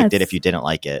like you liked it, if you didn't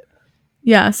like it.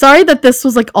 Yeah, sorry that this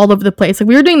was like all over the place. Like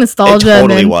we were doing nostalgia. It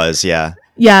totally was, yeah.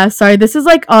 Yeah, sorry. This is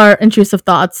like our intrusive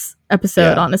thoughts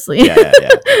episode, honestly. Yeah.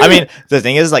 I mean, the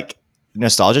thing is, like,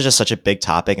 nostalgia is just such a big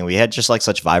topic, and we had just like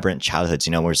such vibrant childhoods.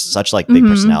 You know, we're such like big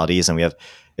personalities, and we have.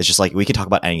 It's just like we could talk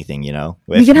about anything. You know,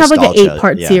 we can have like an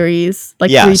 8-part series,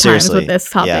 like 3 times with this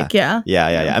topic. Yeah.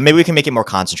 And maybe we can make it more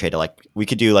concentrated. Like we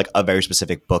could do like a very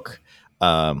specific book,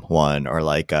 one, or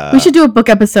like we should do a book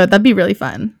episode. That'd be really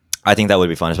fun. I think that would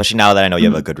be fun, especially now that I know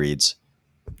you have a Goodreads.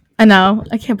 I know.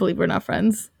 I can't believe we're not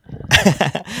friends.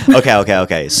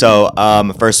 Okay. So,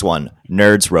 first one,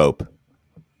 Nerds Rope.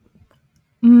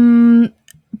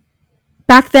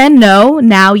 Back then, no.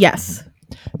 Now, yes.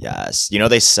 Yes. You know,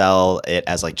 they sell it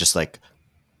as like just like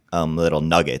little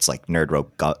nuggets, like Nerd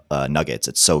Rope nuggets.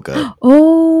 It's so good.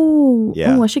 Oh.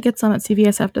 Yeah. Oh, I should get some at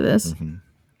CVS after this.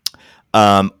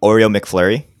 Oreo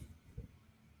McFlurry.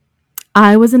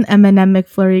 I was an M&M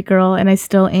McFlurry girl, and I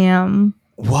still am.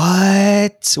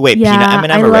 What? Wait, peanut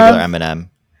M&M or regular M&M?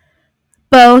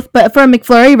 Both, but for a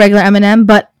McFlurry, regular M&M.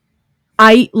 But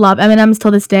I love M&Ms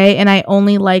till this day, and I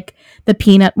only like the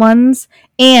peanut ones.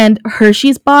 And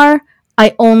Hershey's bar,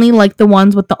 I only like the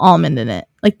ones with the almond in it.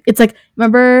 Like it's like,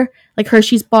 remember, like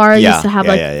Hershey's bar used to have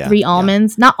 3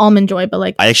 almonds, not Almond Joy, but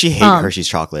like I actually hate Hershey's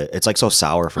chocolate. It's like so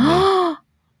sour for me. Oh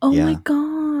my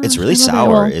god, it's really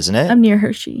sour, isn't it? I'm near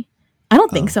Hershey. I don't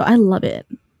think so. I love it.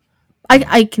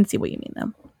 I can see what you mean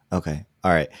though. Okay,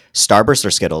 all right. Starburst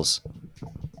or Skittles?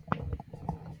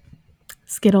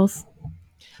 Skittles.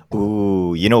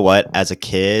 Ooh, you know what? As a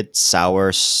kid,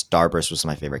 sour Starburst was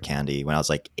my favorite candy when I was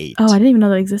like 8. Oh, I didn't even know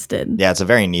that existed. Yeah, it's a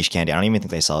very niche candy. I don't even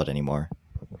think they sell it anymore.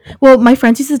 Well, my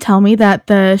friends used to tell me that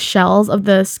the shells of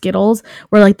the Skittles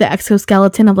were like the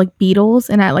exoskeleton of like beetles,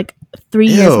 and at like 3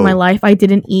 years of my life, I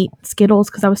didn't eat Skittles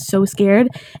because I was so scared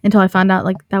until I found out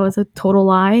like that was a total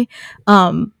lie.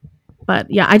 But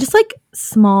yeah, I just like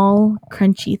small,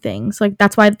 crunchy things. Like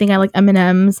that's why I think I like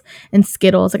M&Ms and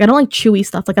Skittles. Like I don't like chewy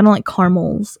stuff. Like I don't like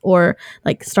caramels or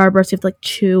like Starburst. You have to like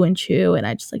chew, and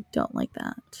I just like don't like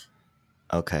that.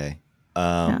 Okay.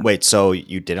 Wait. So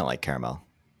you didn't like caramel?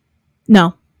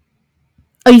 No.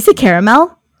 Oh, you said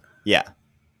caramel? Yeah.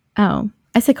 Oh,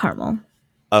 I said caramel.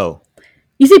 Oh.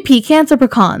 You say pecans or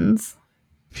pecans?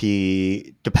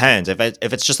 Depends.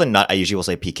 If it's just a nut, I usually will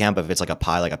say pecan. But if it's like a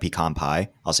pie, like a pecan pie,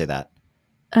 I'll say that.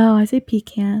 Oh, I say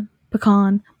pecan.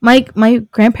 My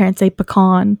grandparents say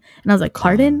pecan, and I was like,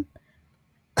 pardon?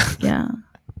 Yeah.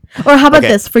 Or how about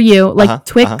this for you? Like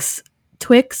Twix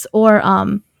or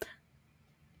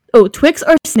Twix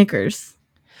or Snickers?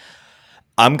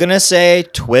 I'm gonna say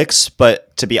Twix,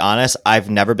 but to be honest, I've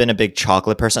never been a big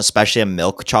chocolate person, especially a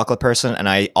milk chocolate person, and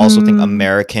I also think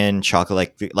American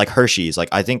chocolate, like Hershey's, like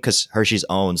I think because Hershey's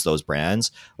owns those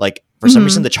brands, like for some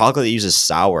reason the chocolate they use is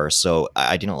sour, so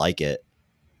I didn't like it.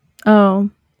 Oh,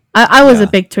 I was a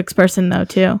big Twix person though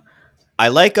too. I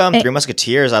like Three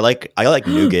Musketeers. I like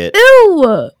nougat.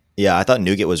 Ew. Yeah, I thought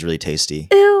nougat was really tasty.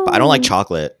 Ew. But I don't like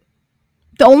chocolate.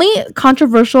 The only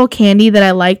controversial candy that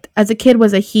I liked as a kid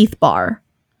was a Heath bar.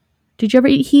 Did you ever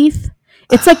eat Heath?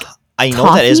 It's like I know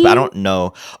what that is, but I don't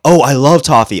know. Oh, I love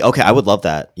toffee. Okay, I would love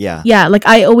that. Yeah. Yeah, like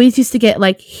I always used to get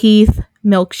like Heath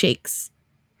milkshakes.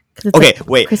 Okay,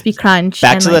 wait. Crispy crunch.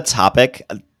 Back to the topic.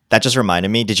 That just reminded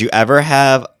me. Did you ever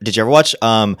watch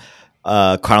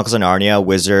Chronicles of Narnia,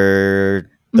 Wizard,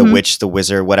 the Witch, the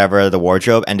Wizard, whatever, the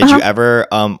Wardrobe? And did you ever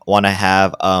want to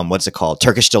have what's it called?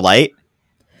 Turkish Delight?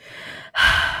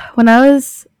 When I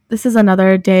was, this is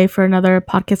another day for another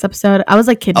podcast episode. I was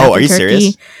like kidnapped. Oh, are you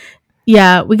serious?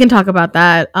 Yeah, we can talk about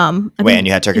that. Wait, and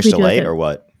you had Turkish Delight or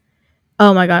what?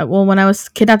 Oh my god. Well, when I was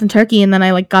kidnapped in Turkey and then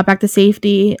I like got back to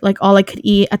safety, like all I could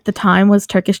eat at the time was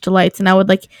Turkish Delights, and I would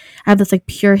like have this like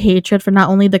pure hatred for not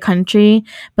only the country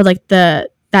but like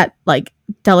that like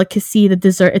delicacy, the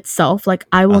dessert itself. Like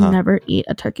I will never eat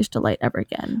a Turkish Delight ever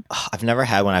again. I've never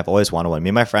had one. I've always wanted one. Me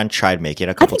and my friend tried making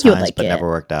it a couple times, but never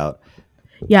worked out.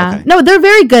 Yeah. Okay. No, they're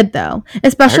very good though,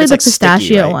 especially the like pistachio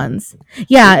sticky, right? ones.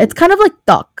 Yeah, it's kind of like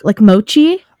duck, like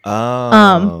mochi.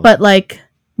 Oh. But like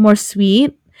more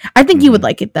sweet. I think you would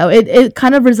like it though. It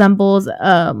kind of resembles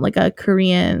like a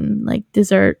Korean like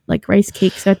dessert, like rice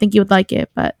cake. So I think you would like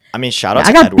it. But I mean, shout out to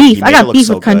I got Edward. beef. I got beef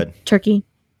so with turkey.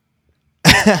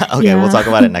 Okay, Yeah. we'll talk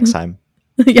about it next time.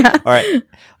 Yeah. All right.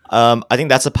 I think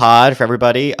that's a pod for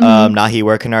everybody. Mhm. Nahi,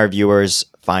 where can our viewers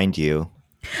find you?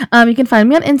 You can find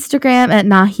me on Instagram at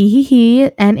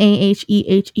Nahehehe,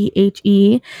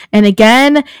 NahehehE. And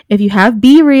again, if you have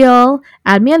Be Real,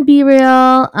 add me on Be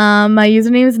Real. My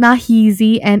username is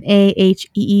Naheezy,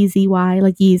 Naheezy,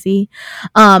 like Yeezy.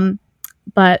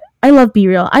 But I love Be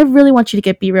Real. I really want you to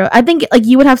get Be Real. I think like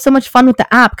you would have so much fun with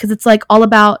the app because it's like all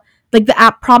about like the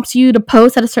app prompts you to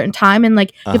post at a certain time and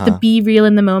like you have to Uh-huh. be real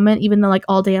in the moment. Even though like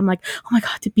all day I'm like, oh my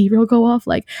god, did Be Real go off?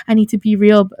 Like I need to be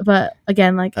real. But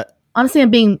again, like Uh, honestly,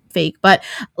 I'm being fake. But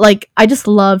like I just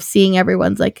love seeing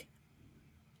everyone's like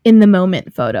in the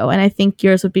moment photo, and I think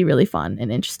yours would be really fun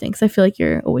and interesting because I feel like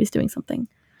you're always doing something.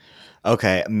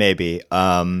 okay, maybe.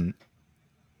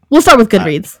 We'll start with Uh,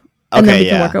 Goodreads, and then we okay,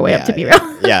 can work yeah, our way up to yeah, Be yeah,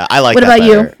 Real. yeah. I like What that about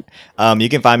you? better. You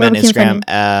can find me on Where can we find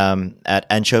Instagram you? at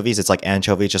anchovies. It's like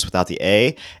anchovies just without the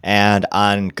A. And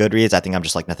on Goodreads, I think I'm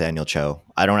just like Nathaniel Cho.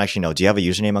 I don't actually know. Do you have a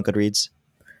username on Goodreads?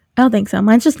 I don't think so.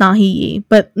 Mine's just Nahi,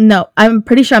 but no, I'm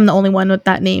pretty sure I'm the only one with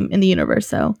that name in the universe.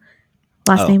 So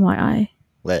last Oh, name YI.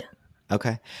 lit.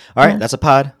 Okay. All right, Yeah. that's a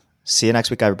pod. See you next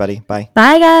week, everybody. Bye.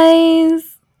 Bye, guys.